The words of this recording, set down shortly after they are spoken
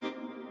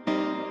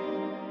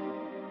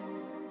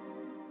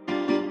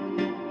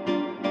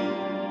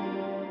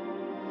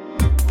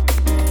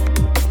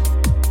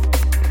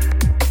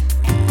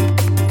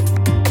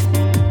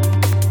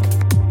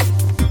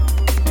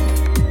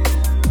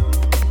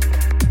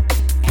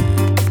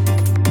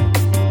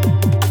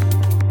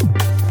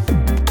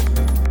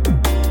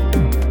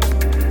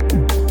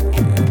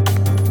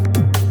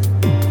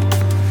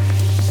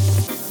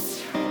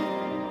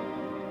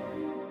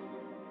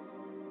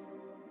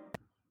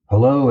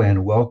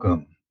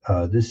welcome.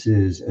 This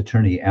is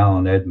Attorney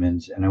Alan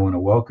Edmonds, and I want to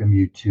welcome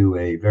you to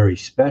a very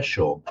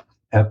special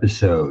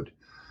episode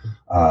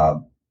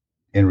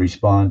in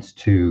response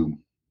to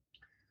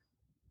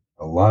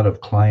a lot of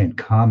client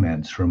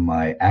comments from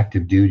my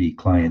active duty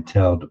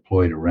clientele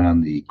deployed around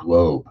the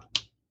globe.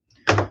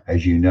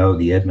 As you know,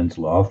 the Edmonds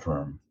Law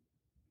Firm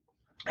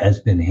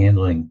has been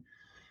handling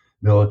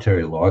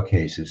military law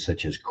cases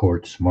such as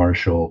courts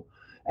martial,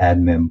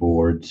 admin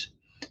boards,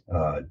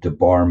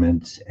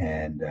 debarments,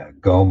 and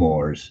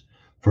GOMORs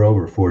for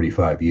over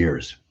 45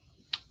 years.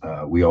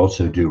 We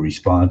also do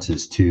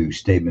responses to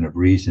statement of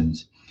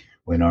reasons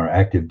when our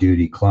active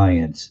duty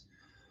clients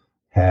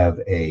have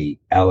a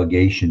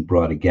allegation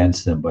brought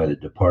against them by the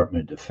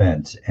Department of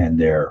Defense and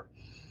their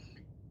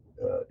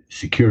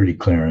security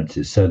clearance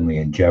is suddenly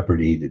in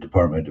jeopardy. The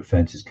Department of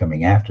Defense is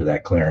coming after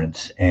that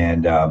clearance,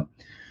 and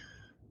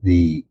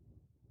the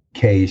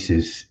case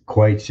is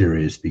quite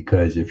serious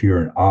because if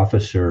you're an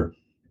officer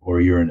or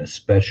you're in a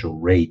special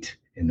rate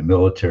in the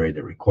military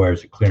that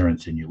requires a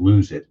clearance and you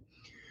lose it,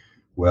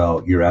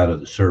 well, you're out of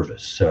the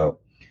service. So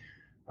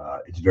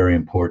it's very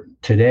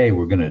important. Today,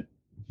 we're going to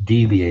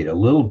deviate a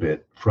little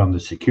bit from the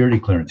security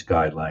clearance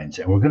guidelines,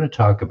 and we're going to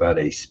talk about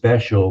a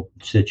special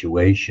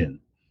situation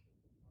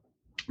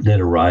that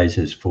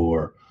arises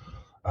for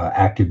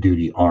active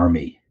duty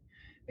Army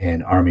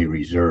and Army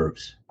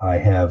Reserves. I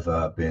have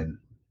been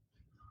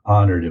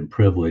honored and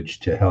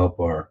privileged to help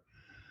our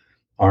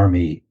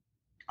Army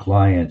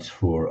clients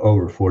for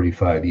over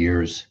 45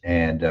 years.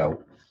 And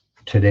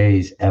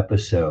today's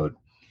episode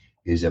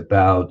is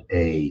about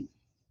a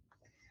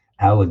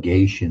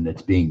allegation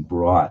that's being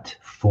brought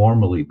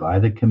formally by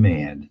the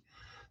command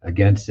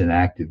against an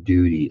active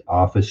duty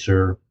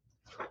officer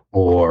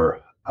or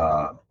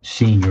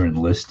senior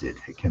enlisted.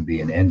 It can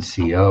be an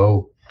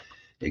NCO,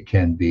 it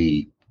can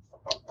be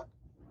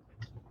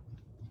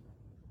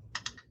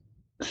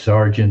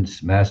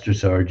sergeants, master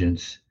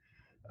sergeants,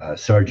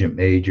 sergeant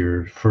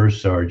major,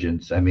 first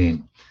sergeants. I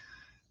mean,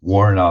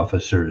 warrant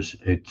officers.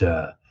 It's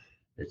a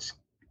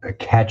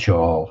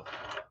catch-all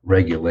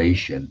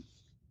regulation,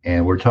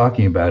 and we're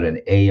talking about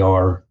an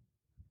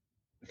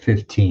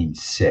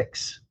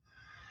AR-15-6,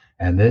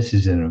 and this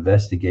is an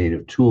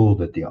investigative tool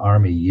that the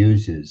Army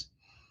uses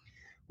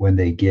when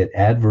they get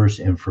adverse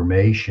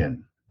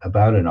information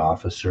about an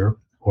officer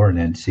or an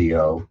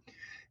NCO,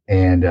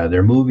 and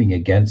they're moving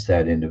against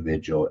that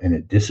individual in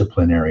a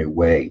disciplinary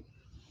way.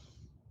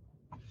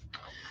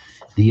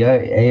 The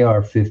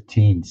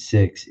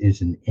AR-15-6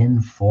 is an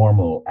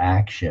informal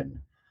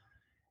action,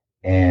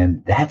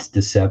 and that's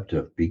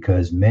deceptive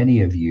because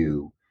many of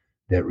you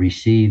that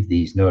receive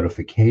these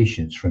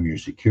notifications from your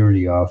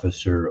security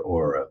officer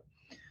or a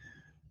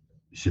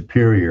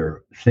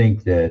superior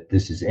think that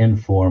this is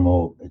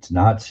informal, it's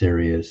not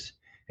serious,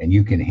 and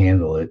you can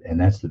handle it,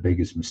 and that's the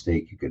biggest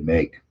mistake you can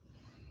make.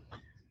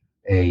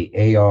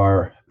 A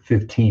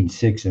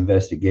AR-15-6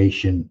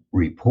 investigation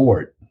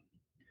report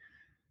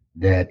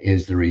that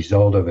is the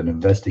result of an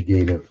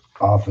investigative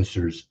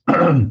officer's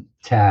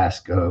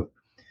task of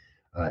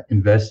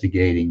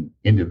investigating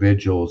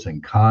individuals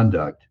and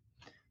conduct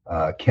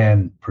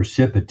can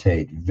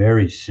precipitate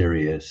very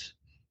serious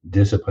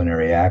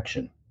disciplinary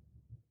action.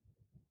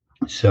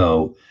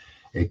 So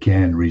it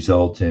can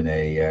result in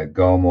a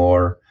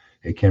GOMOR,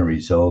 it can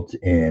result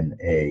in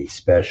a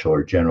special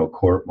or general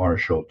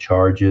court-martial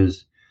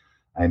charges.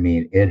 I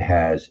mean, it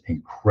has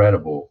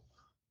incredible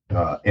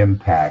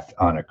impact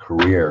on a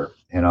career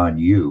and on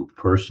you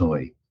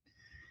personally.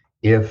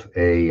 If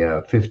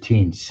a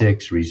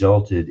 15-6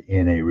 resulted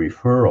in a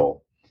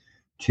referral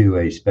to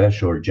a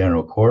special or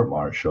general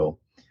court-martial,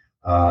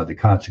 the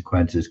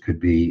consequences could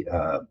be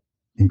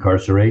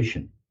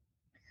incarceration.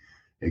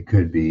 It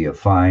could be a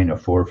fine, a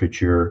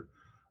forfeiture,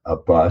 a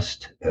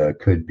bust,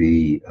 could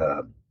be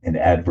an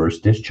adverse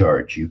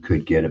discharge. You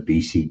could get a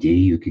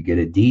BCD, you could get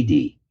a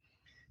DD,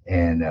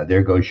 and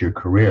there goes your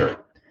career.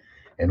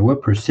 And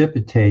what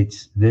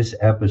precipitates this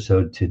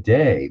episode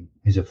today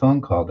is a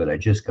phone call that I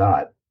just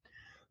got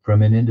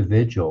from an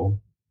individual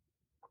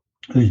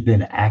who's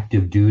been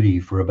active duty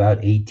for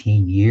about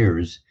 18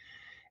 years,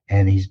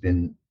 and he's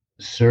been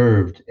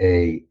served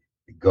a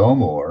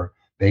GOMOR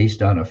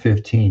based on a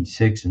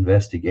 15-6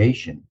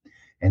 investigation,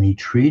 and he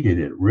treated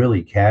it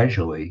really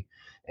casually,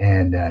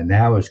 and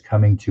now is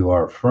coming to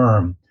our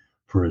firm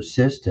for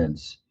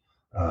assistance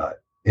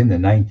in the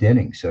ninth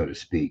inning, so to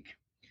speak.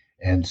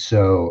 And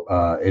so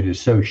it is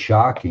so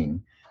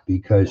shocking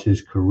because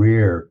his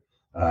career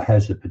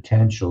has the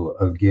potential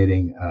of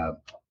getting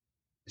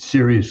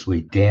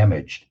seriously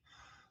damaged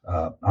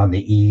on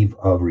the eve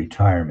of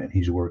retirement.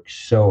 He's worked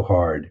so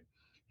hard.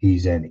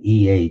 He's an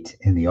E8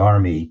 in the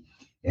Army,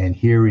 and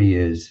here he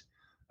is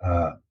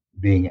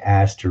being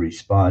asked to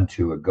respond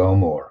to a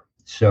GOMOR.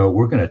 So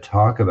we're going to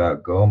talk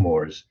about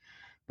GOMORs,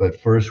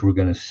 but first we're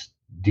going to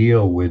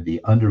deal with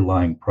the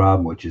underlying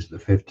problem, which is the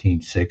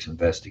 15-6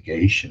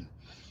 investigation.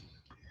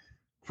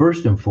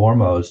 First and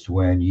foremost,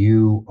 when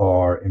you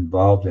are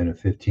involved in a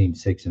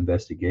 15-6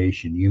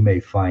 investigation, you may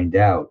find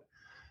out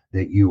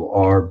that you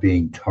are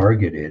being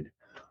targeted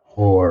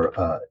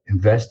or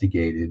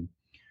investigated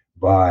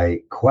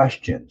by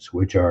questions,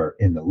 which are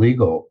in the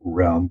legal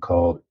realm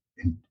called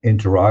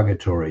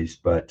interrogatories,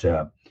 but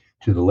to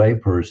the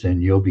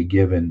layperson, you'll be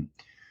given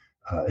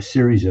a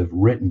series of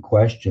written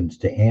questions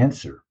to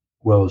answer.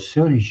 Well, as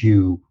soon as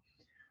you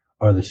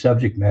are the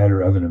subject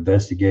matter of an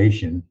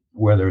investigation,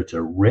 whether it's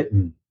a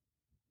written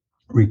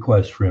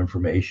request for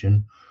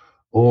information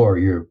or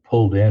you're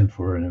pulled in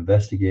for an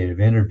investigative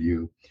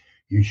interview,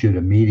 you should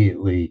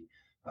immediately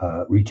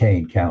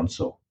retain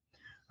counsel.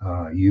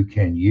 You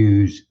can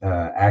use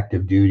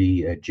active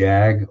duty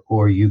JAG,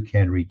 or you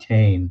can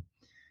retain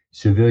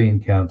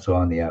civilian counsel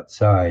on the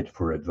outside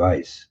for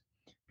advice,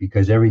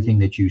 because everything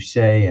that you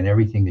say and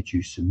everything that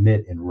you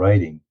submit in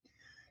writing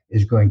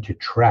is going to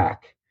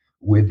track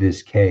with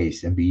this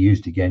case and be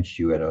used against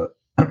you at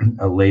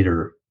a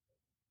later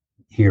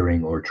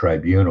hearing or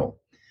tribunal.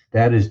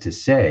 That is to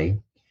say,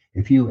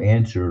 if you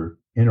answer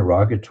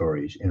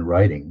interrogatories in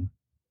writing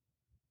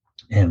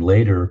and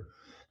later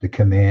the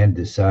command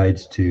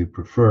decides to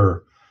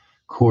prefer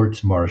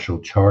courts martial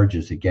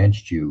charges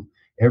against you,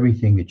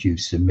 everything that you've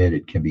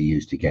submitted can be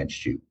used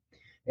against you.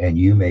 And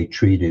you may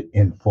treat it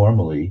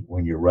informally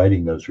when you're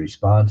writing those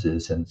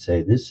responses and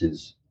say, this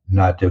is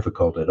not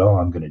difficult at all,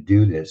 I'm going to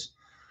do this,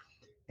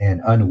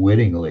 and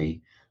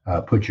unwittingly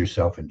put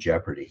yourself in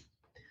jeopardy.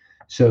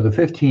 So the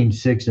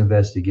 15-6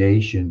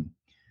 investigation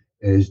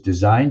is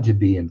designed to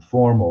be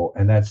informal,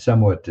 and that's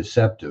somewhat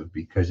deceptive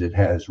because it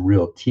has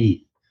real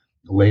teeth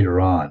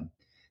later on.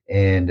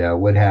 And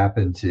what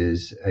happens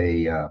is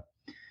a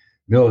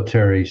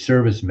military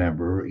service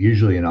member,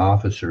 usually an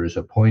officer, is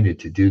appointed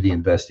to do the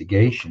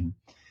investigation,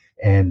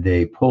 and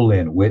they pull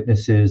in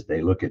witnesses,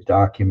 they look at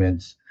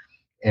documents,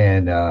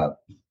 and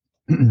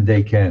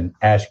they can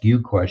ask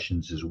you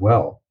questions as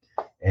well.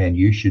 And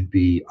you should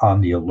be on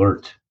the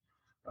alert.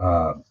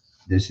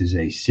 This is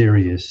a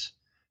serious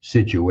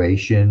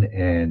situation,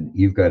 and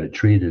you've got to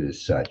treat it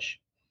as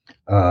such.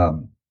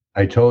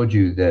 I told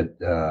you that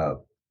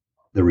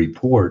the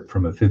report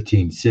from a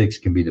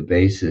 15-6 can be the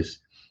basis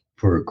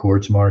for a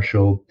courts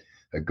martial,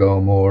 a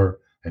GOMOR,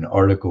 an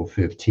Article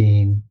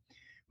 15,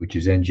 which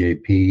is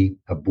NJP,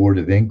 a board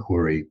of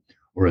inquiry,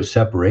 or a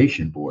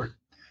separation board.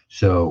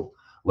 So,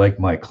 like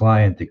my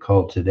client that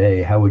called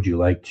today, how would you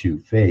like to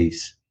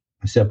face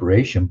a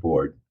separation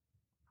board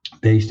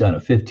based on a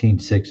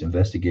 15-6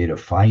 investigative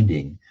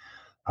finding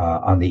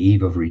on the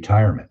eve of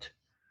retirement?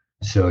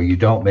 So you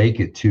don't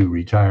make it to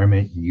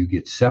retirement and you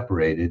get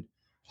separated.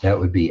 That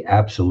would be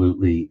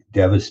absolutely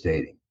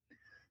devastating.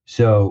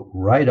 So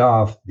right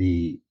off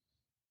the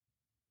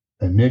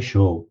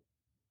initial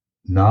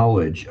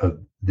knowledge of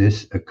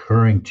this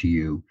occurring to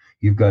you,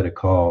 you've got to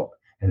call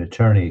an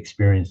attorney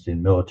experienced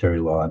in military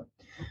law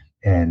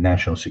and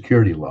national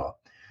security law,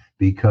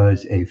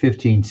 because a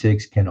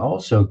 15-6 can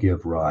also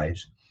give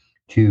rise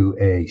to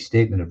a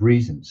statement of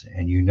reasons.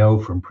 And you know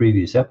from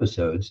previous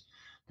episodes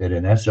that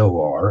an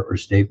SOR, or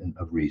statement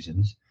of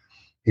reasons,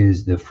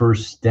 is the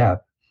first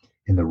step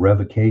in the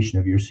revocation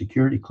of your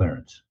security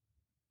clearance.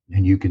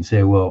 And you can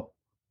say, well,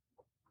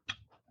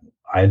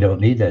 I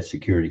don't need that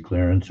security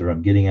clearance, or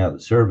I'm getting out of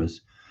the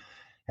service.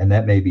 And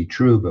that may be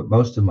true, but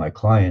most of my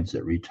clients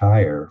that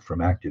retire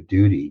from active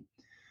duty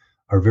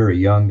are very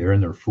young. They're in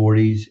their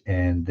 40s,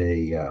 and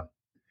they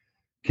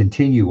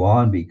continue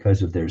on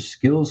because of their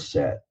skill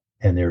set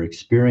and their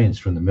experience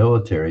from the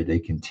military. They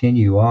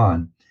continue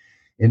on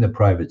in the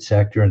private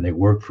sector, and they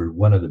work for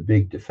one of the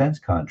big defense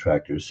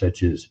contractors,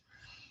 such as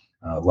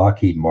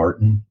Lockheed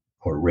Martin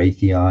or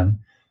Raytheon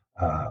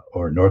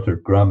or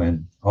Northrop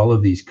Grumman. All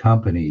of these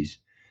companies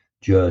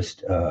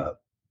just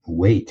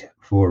wait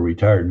for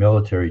retired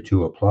military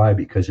to apply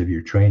because of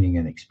your training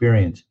and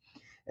experience.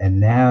 And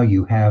now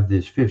you have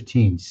this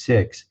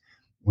 15-6,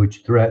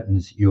 which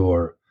threatens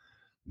your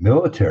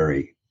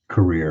military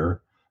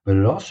career, but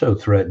it also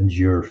threatens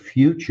your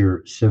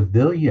future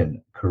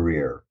civilian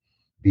career,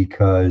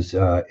 because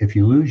if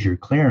you lose your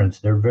clearance,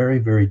 they're very,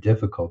 very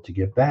difficult to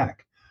get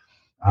back.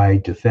 I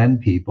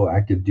defend people,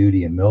 active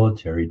duty and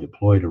military,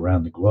 deployed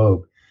around the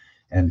globe,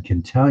 and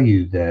can tell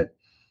you that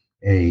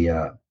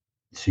a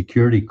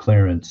security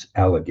clearance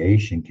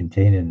allegation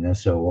contained in an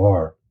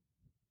SOR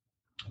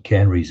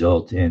can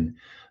result in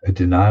a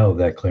denial of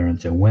that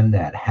clearance. And when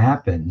that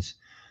happens,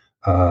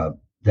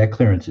 that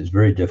clearance is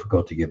very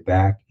difficult to get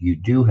back. You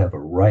do have a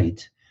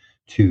right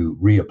to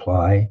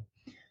reapply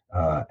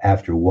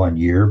after 1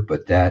 year,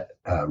 but that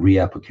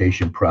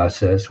reapplication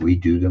process, we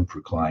do them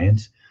for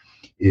clients,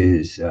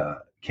 is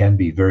can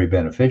be very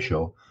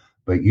beneficial.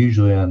 But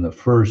usually on the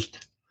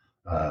first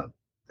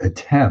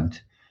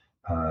attempt,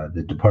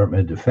 the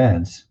Department of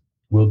Defense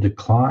will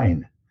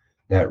decline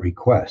that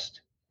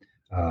request.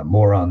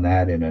 More on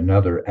that in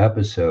another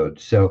episode.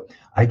 So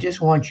I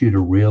just want you to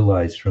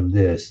realize from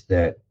this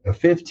that a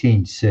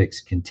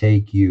 15-6 can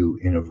take you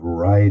in a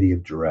variety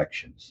of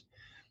directions.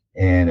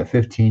 And a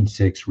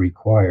 15-6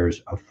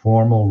 requires a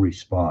formal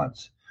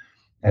response.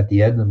 At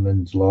the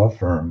Edmonds Law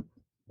Firm,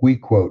 we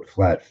quote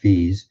flat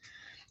fees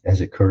as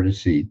a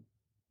courtesy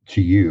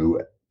to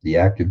you, the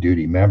active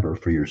duty member,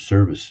 for your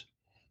service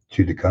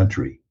to the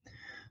country.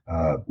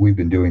 We've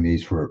been doing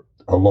these for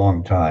a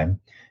long time.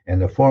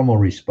 And the formal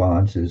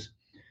response is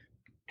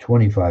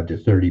 25 to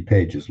 30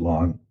 pages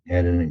long,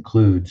 and it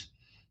includes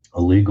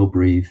a legal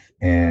brief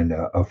and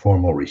a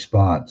formal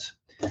response.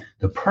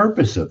 The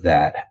purpose of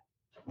that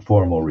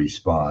formal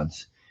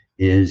response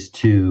is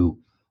to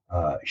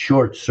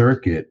short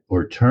circuit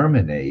or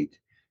terminate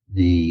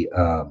the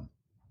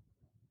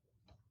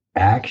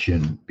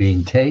action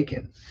being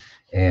taken.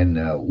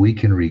 And we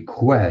can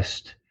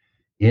request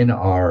in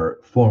our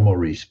formal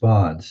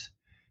response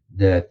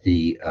that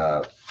the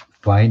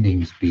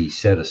findings be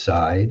set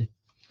aside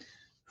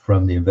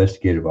from the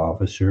investigative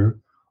officer,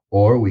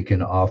 or we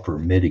can offer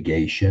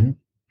mitigation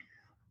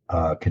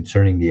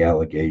concerning the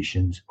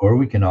allegations, or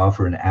we can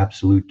offer an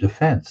absolute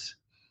defense.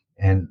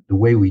 And the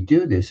way we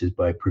do this is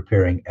by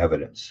preparing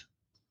evidence.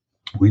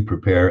 We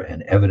prepare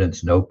an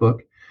evidence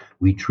notebook.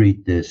 We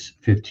treat this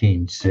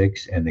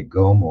 15.6 and the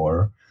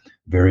GOMOR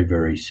very,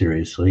 very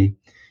seriously.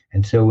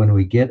 And so when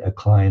we get a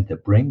client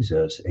that brings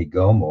us a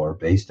GOMOR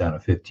based on a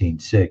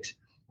 15.6,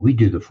 we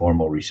do the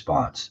formal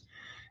response.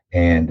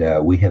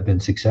 And we have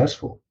been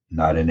successful,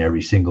 not in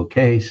every single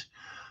case,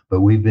 but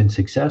we've been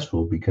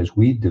successful because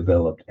we've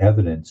developed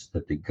evidence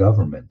that the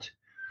government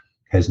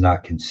has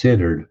not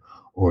considered,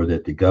 or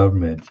that the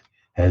government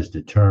has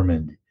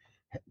determined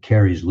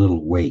carries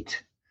little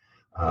weight.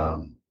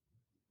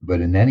 But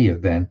in any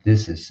event,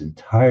 this is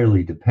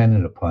entirely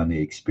dependent upon the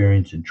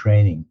experience and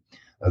training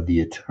of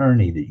the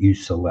attorney that you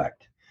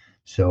select.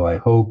 So I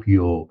hope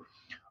you'll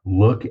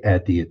look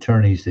at the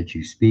attorneys that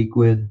you speak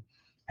with,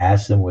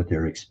 ask them what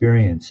their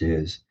experience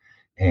is,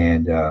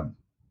 and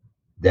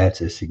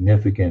that's a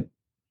significant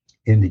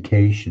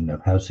indication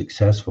of how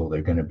successful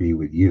they're going to be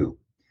with you.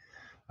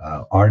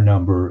 Our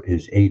number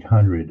is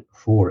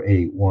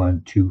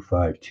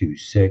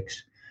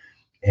 800-481-2526.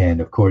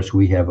 And of course,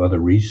 we have other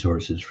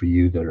resources for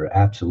you that are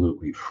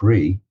absolutely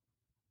free.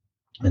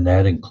 And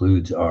that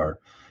includes our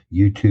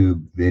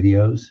YouTube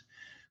videos.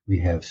 We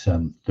have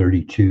some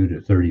 32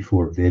 to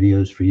 34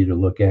 videos for you to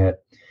look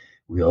at.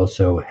 We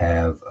also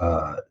have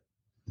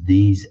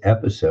these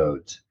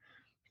episodes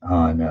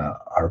on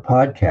our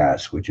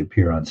podcasts, which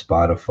appear on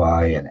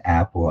Spotify and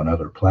Apple and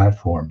other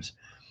platforms.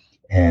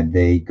 And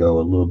they go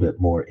a little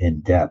bit more in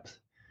depth.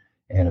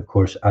 And of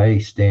course, I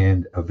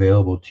stand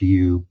available to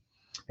you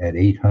at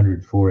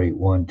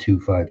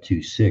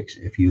 800-481-2526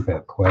 if you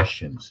have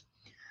questions.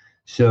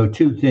 So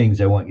 2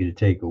 things I want you to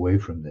take away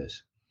from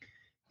this.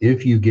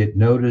 If you get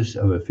notice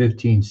of a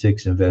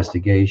 15.6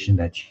 investigation,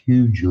 that's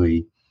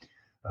hugely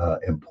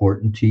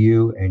important to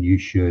you, and you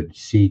should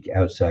seek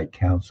outside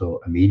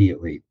counsel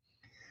immediately.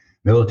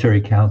 Military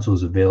counsel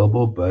is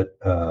available, but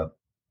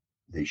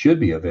they should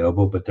be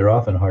available, but they're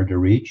often hard to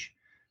reach.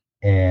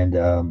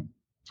 And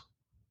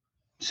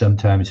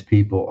sometimes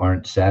people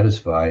aren't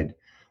satisfied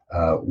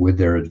with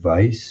their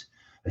advice.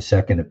 A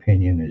second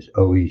opinion is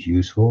always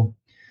useful.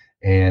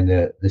 And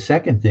the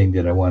second thing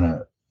that I want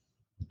to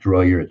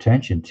draw your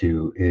attention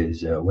to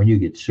is when you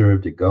get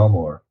served a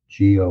GOMOR,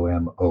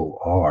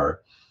 GOMOR,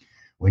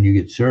 when you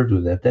get served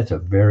with that, that's a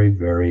very,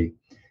 very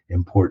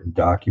important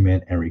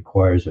document and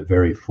requires a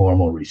very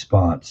formal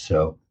response.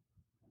 So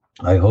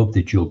I hope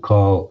that you'll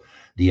call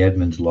the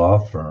Edmonds Law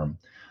Firm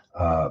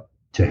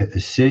to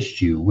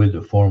assist you with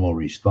the formal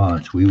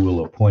response. We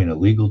will appoint a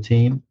legal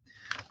team,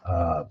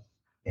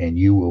 and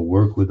you will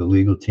work with the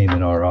legal team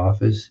in our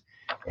office,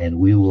 and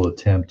we will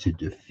attempt to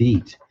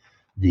defeat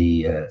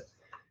the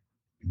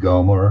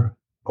GOMOR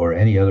or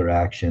any other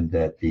action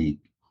that the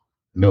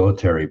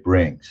military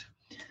brings.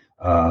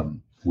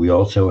 We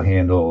also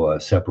handle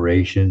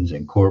separations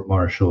and court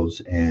martials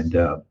and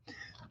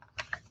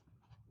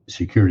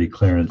security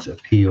clearance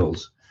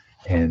appeals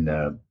and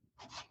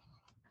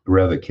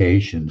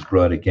revocations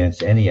brought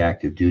against any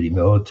active duty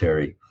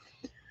military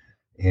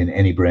in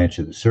any branch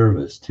of the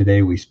service.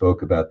 Today we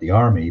spoke about the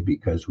Army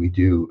because we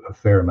do a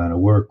fair amount of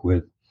work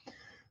with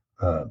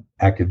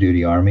active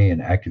duty Army and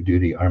active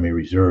duty Army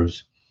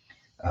reserves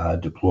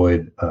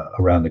deployed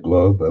around the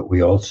globe, but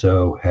we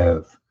also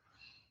have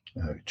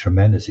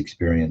tremendous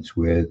experience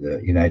with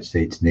United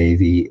States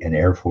Navy and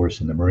Air Force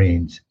and the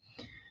Marines,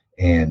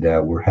 and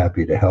we're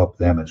happy to help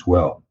them as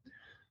well.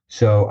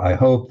 So I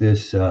hope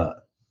this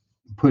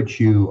puts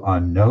you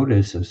on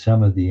notice of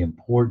some of the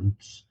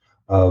importance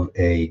of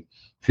a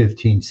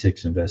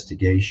 15.6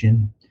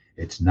 investigation.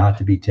 It's not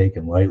to be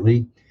taken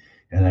lightly.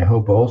 And I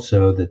hope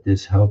also that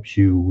this helps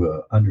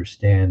you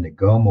understand the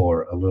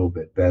GOMOR a little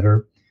bit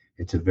better.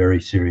 It's a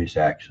very serious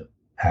action.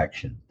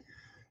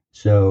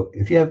 So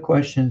if you have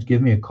questions,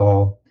 give me a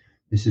call.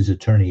 This is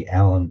Attorney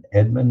Alan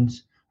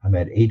Edmonds. I'm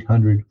at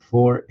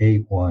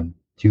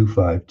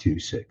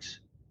 800-481-2526.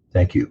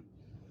 Thank you.